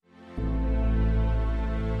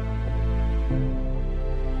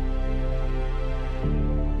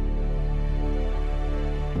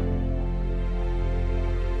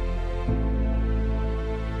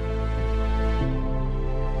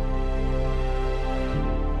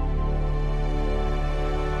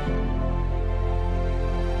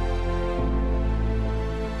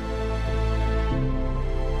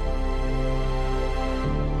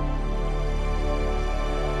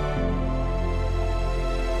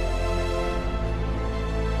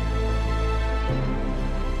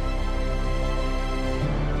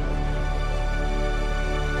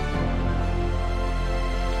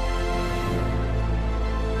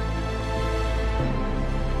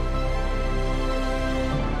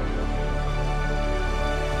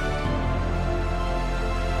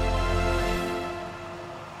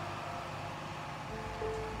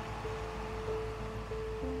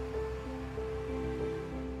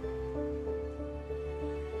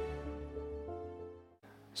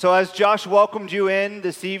So as Josh welcomed you in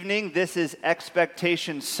this evening, this is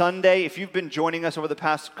Expectation Sunday. If you've been joining us over the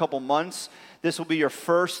past couple months, this will be your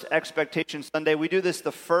first Expectation Sunday. We do this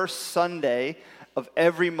the first Sunday of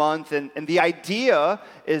every month, and the idea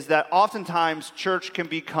is that oftentimes church can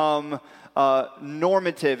become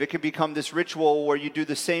normative. It can become this ritual where you do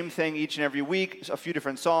the same thing each and every week, a few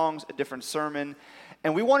different songs, a different sermon,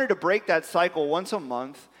 and we wanted to break that cycle once a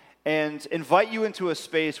month and invite you into a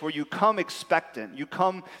space where you come expectant. You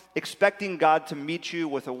come expecting God to meet you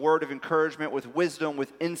with a word of encouragement, with wisdom,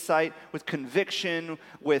 with insight, with conviction,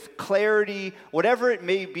 with clarity, whatever it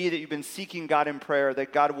may be that you've been seeking God in prayer,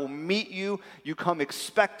 that God will meet you. You come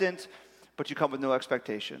expectant, but you come with no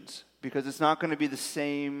expectations because it's not going to be the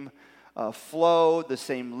same flow, the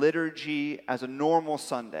same liturgy as a normal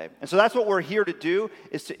Sunday. And so that's what we're here to do,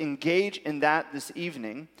 is to engage in that this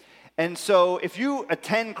evening. And so if you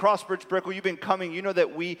attend Crossbridge Brickell, you've been coming, you know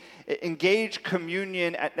that we engage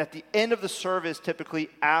communion at the end of the service, typically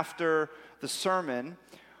after the sermon.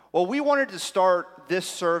 Well, we wanted to start this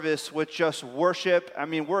service with just worship. I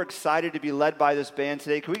mean, we're excited to be led by this band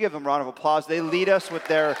today. Can we give them a round of applause? They lead us with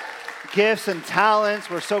their gifts and talents.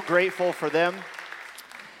 We're so grateful for them.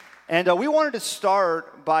 And we wanted to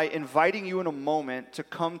start by inviting you in a moment to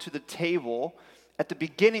come to the table at the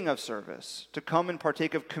beginning of service, to come and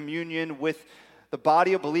partake of communion with the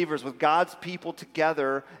body of believers, with God's people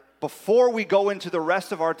together before we go into the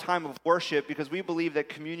rest of our time of worship, because we believe that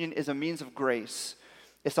communion is a means of grace.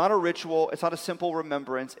 It's not a ritual. It's not a simple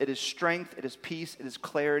remembrance. It is strength. It is peace. It is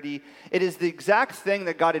clarity. It is the exact thing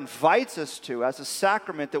that God invites us to as a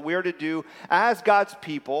sacrament that we are to do as God's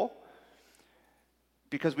people,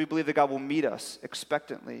 because we believe that God will meet us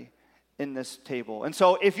expectantly in this table. And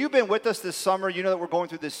so if you've been with us this summer, you know that we're going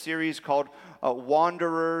through this series called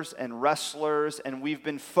Wanderers and Wrestlers, and we've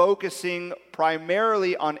been focusing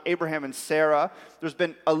primarily on Abraham and Sarah. There's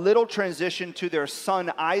been a little transition to their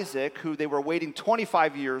son Isaac, who they were waiting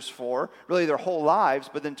 25 years for, really their whole lives,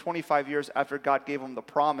 but then 25 years after God gave them the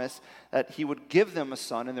promise that he would give them a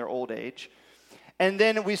son in their old age. And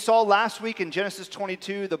then we saw last week in Genesis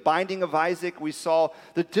 22, the binding of Isaac. We saw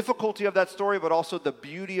the difficulty of that story, but also the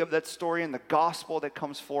beauty of that story and the gospel that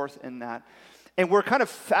comes forth in that. And we're kind of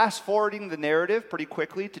fast-forwarding the narrative pretty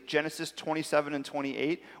quickly to Genesis 27 and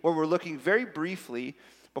 28, where we're looking very briefly,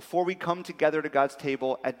 before we come together to God's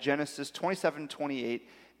table, at Genesis 27 and 28,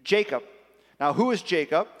 Jacob. Now, who is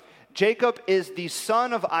Jacob? Jacob is the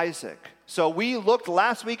son of Isaac. So we looked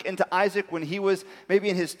last week into Isaac when he was maybe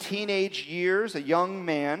in his teenage years, a young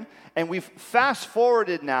man, and we've fast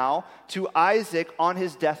forwarded now to Isaac on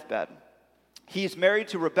his deathbed. He's married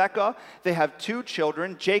to Rebekah. They have two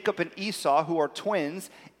children, Jacob and Esau, who are twins.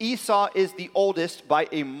 Esau is the oldest by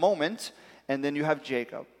a moment, and then you have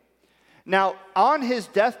Jacob. Now, on his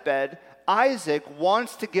deathbed, Isaac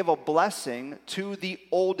wants to give a blessing to the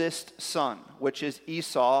oldest son, which is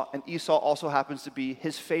Esau, and Esau also happens to be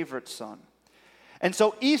his favorite son. And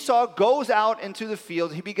so Esau goes out into the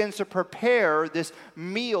field. He begins to prepare this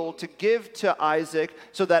meal to give to Isaac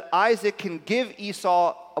so that Isaac can give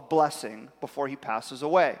Esau a blessing before he passes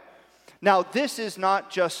away. Now, this is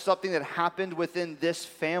not just something that happened within this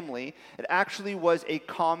family. It actually was a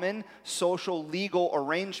common social legal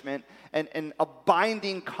arrangement and a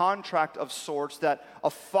binding contract of sorts that a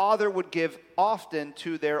father would give often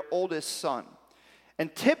to their oldest son.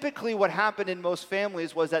 And typically what happened in most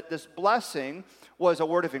families was that this blessing was a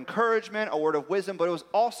word of encouragement, a word of wisdom, but it was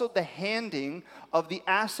also the handing of the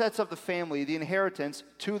assets of the family, the inheritance,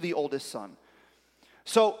 to the oldest son.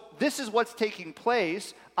 So this is what's taking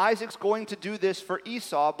place. Isaac's going to do this for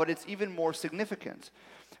Esau, but it's even more significant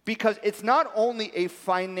because it's not only a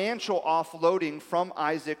financial offloading from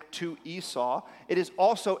Isaac to Esau, it is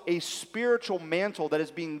also a spiritual mantle that is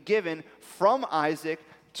being given from Isaac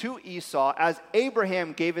to Esau. As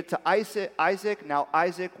Abraham gave it to Isaac, now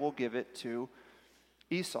Isaac will give it to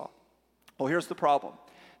Esau. Well, here's the problem.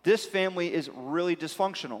 This family is really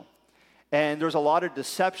dysfunctional. And there's a lot of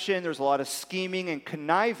deception, there's a lot of scheming and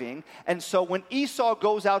conniving. And so when Esau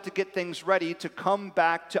goes out to get things ready to come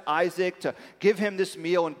back to Isaac, to give him this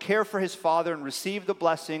meal and care for his father and receive the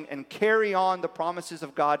blessing and carry on the promises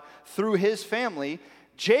of God through his family,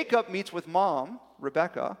 Jacob meets with mom,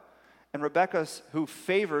 Rebekah, and Rebekah, who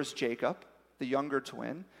favors Jacob, the younger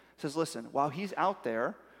twin, says, listen, while he's out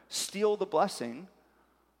there, steal the blessing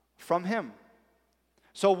from him.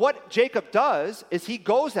 So what Jacob does is he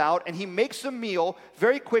goes out and he makes a meal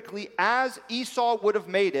very quickly as Esau would have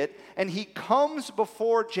made it, and he comes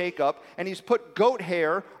before Jacob and he's put goat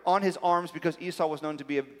hair on his arms because Esau was known to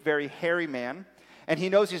be a very hairy man, and he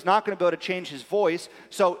knows he's not going to be able to change his voice.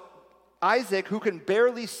 So Isaac, who can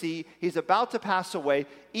barely see, he's about to pass away,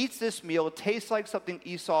 eats this meal, it tastes like something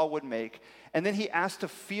Esau would make, and then he asks to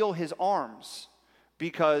feel his arms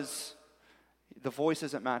because the voice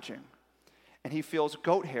isn't matching. And he feels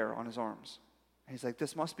goat hair on his arms. And he's like,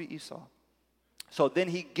 this must be Esau. So then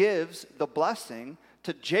he gives the blessing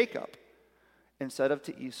to Jacob instead of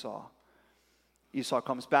to Esau. Esau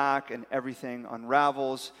comes back and everything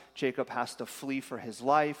unravels. Jacob has to flee for his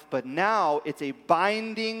life. But now it's a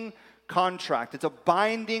binding contract. It's a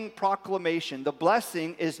binding proclamation. The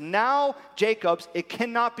blessing is now Jacob's. It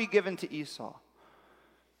cannot be given to Esau.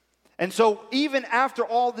 And so even after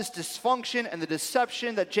all this dysfunction and the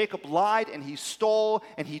deception that Jacob lied and he stole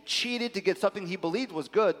and he cheated to get something he believed was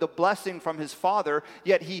good, the blessing from his father,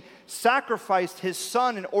 yet he sacrificed his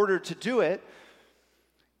son in order to do it,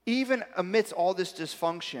 even amidst all this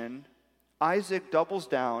dysfunction, Isaac doubles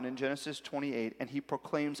down in Genesis 28 and he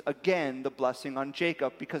proclaims again the blessing on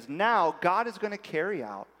Jacob, because now God is going to carry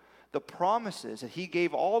out the promises that he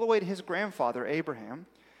gave all the way to his grandfather Abraham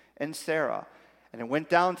and Sarah. And it went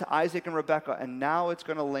down to Isaac and Rebekah, and now it's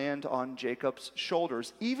going to land on Jacob's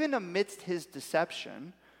shoulders. Even amidst his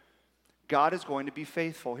deception, God is going to be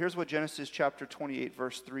faithful. Here's what Genesis chapter 28,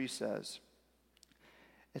 verse 3 says.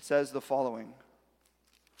 It says the following.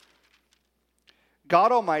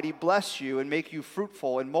 God Almighty bless you and make you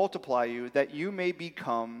fruitful and multiply you, that you may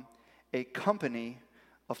become a company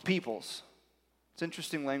of peoples. It's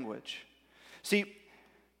interesting language. See,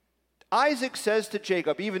 Isaac says to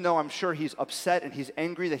Jacob, even though I'm sure he's upset and he's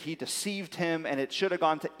angry that he deceived him and it should have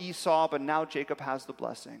gone to Esau, but now Jacob has the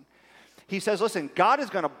blessing. He says, listen, God is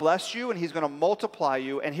going to bless you and he's going to multiply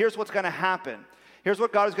you, and here's what's going to happen. Here's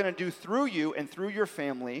what God is going to do through you and through your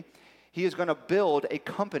family. He is going to build a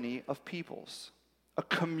company of peoples, a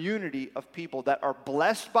community of people that are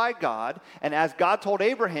blessed by God. And as God told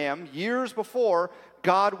Abraham years before,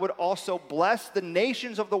 God would also bless the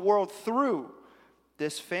nations of the world through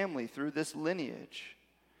this family, through this lineage.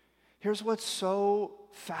 Here's what's so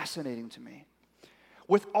fascinating to me.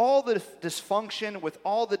 With all the dysfunction, with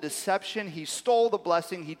all the deception, he stole the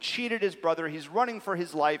blessing, he cheated his brother, he's running for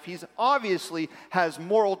his life, he's obviously has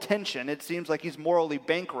moral tension. It seems like he's morally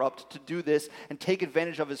bankrupt to do this and take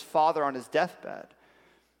advantage of his father on his deathbed.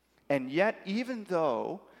 And yet, even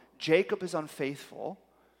though Jacob is unfaithful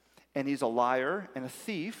and he's a liar and a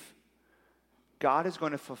thief, God is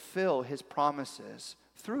going to fulfill his promises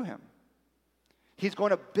through him. He's going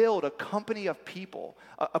to build a company of people,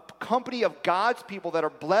 a company of God's people that are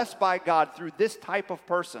blessed by God through this type of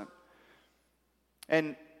person.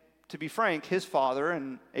 And to be frank, his father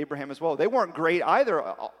and Abraham as well, they weren't great either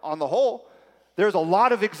on the whole. There's a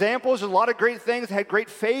lot of examples, a lot of great things, had great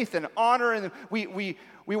faith and honor, and we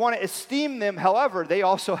want to esteem them. However, they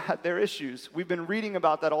also had their issues. We've been reading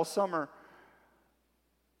about that all summer.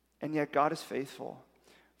 And yet God is faithful.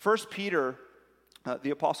 1 Peter,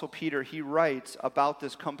 the Apostle Peter, he writes about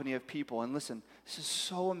this company of people. And listen, this is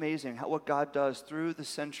so amazing what God does through the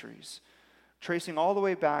centuries, tracing all the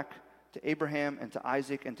way back to Abraham and to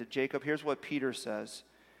Isaac and to Jacob. Here's what Peter says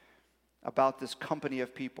about this company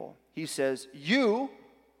of people. He says, you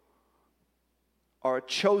are a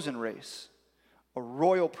chosen race, a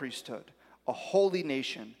royal priesthood, a holy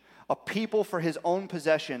nation, a people for his own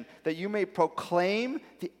possession, that you may proclaim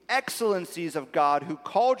the excellencies of God who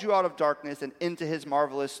called you out of darkness and into his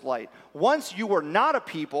marvelous light. Once you were not a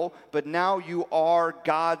people, but now you are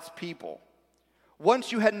God's people.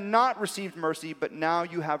 Once you had not received mercy, but now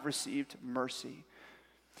you have received mercy.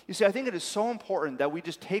 You see, I think it is so important that we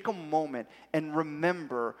just take a moment and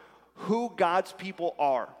remember who God's people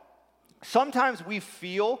are. Sometimes we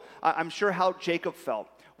feel, I'm sure how Jacob felt,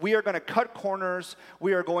 we are going to cut corners.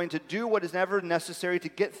 We are going to do what is never necessary to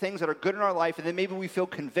get things that are good in our life. And then maybe we feel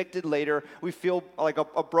convicted later. We feel like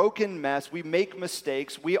a broken mess. We make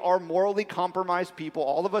mistakes. We are morally compromised people,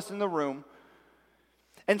 all of us in the room.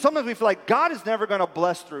 And sometimes we feel like God is never going to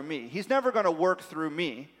bless through me. He's never going to work through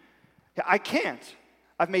me. I can't.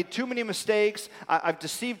 I've made too many mistakes. I've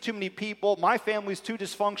deceived too many people. My family's too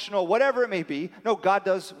dysfunctional, whatever it may be. No, God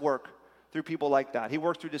does work through people like that. He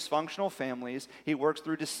works through dysfunctional families. He works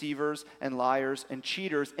through deceivers and liars and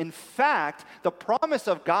cheaters. In fact, the promise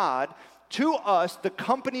of God to us, the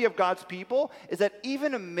company of God's people, is that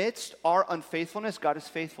even amidst our unfaithfulness, God is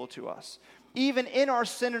faithful to us. Even in our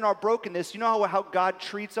sin and our brokenness, you know how God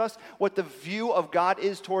treats us, what the view of God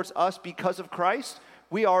is towards us because of Christ?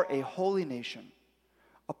 We are a holy nation,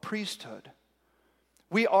 a priesthood.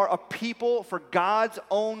 We are a people for God's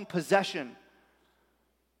own possession.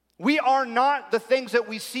 We are not the things that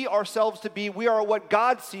we see ourselves to be. We are what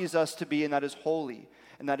God sees us to be, and that is holy.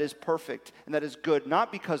 and that is perfect, and that is good,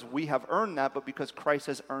 not because we have earned that, but because Christ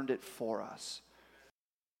has earned it for us.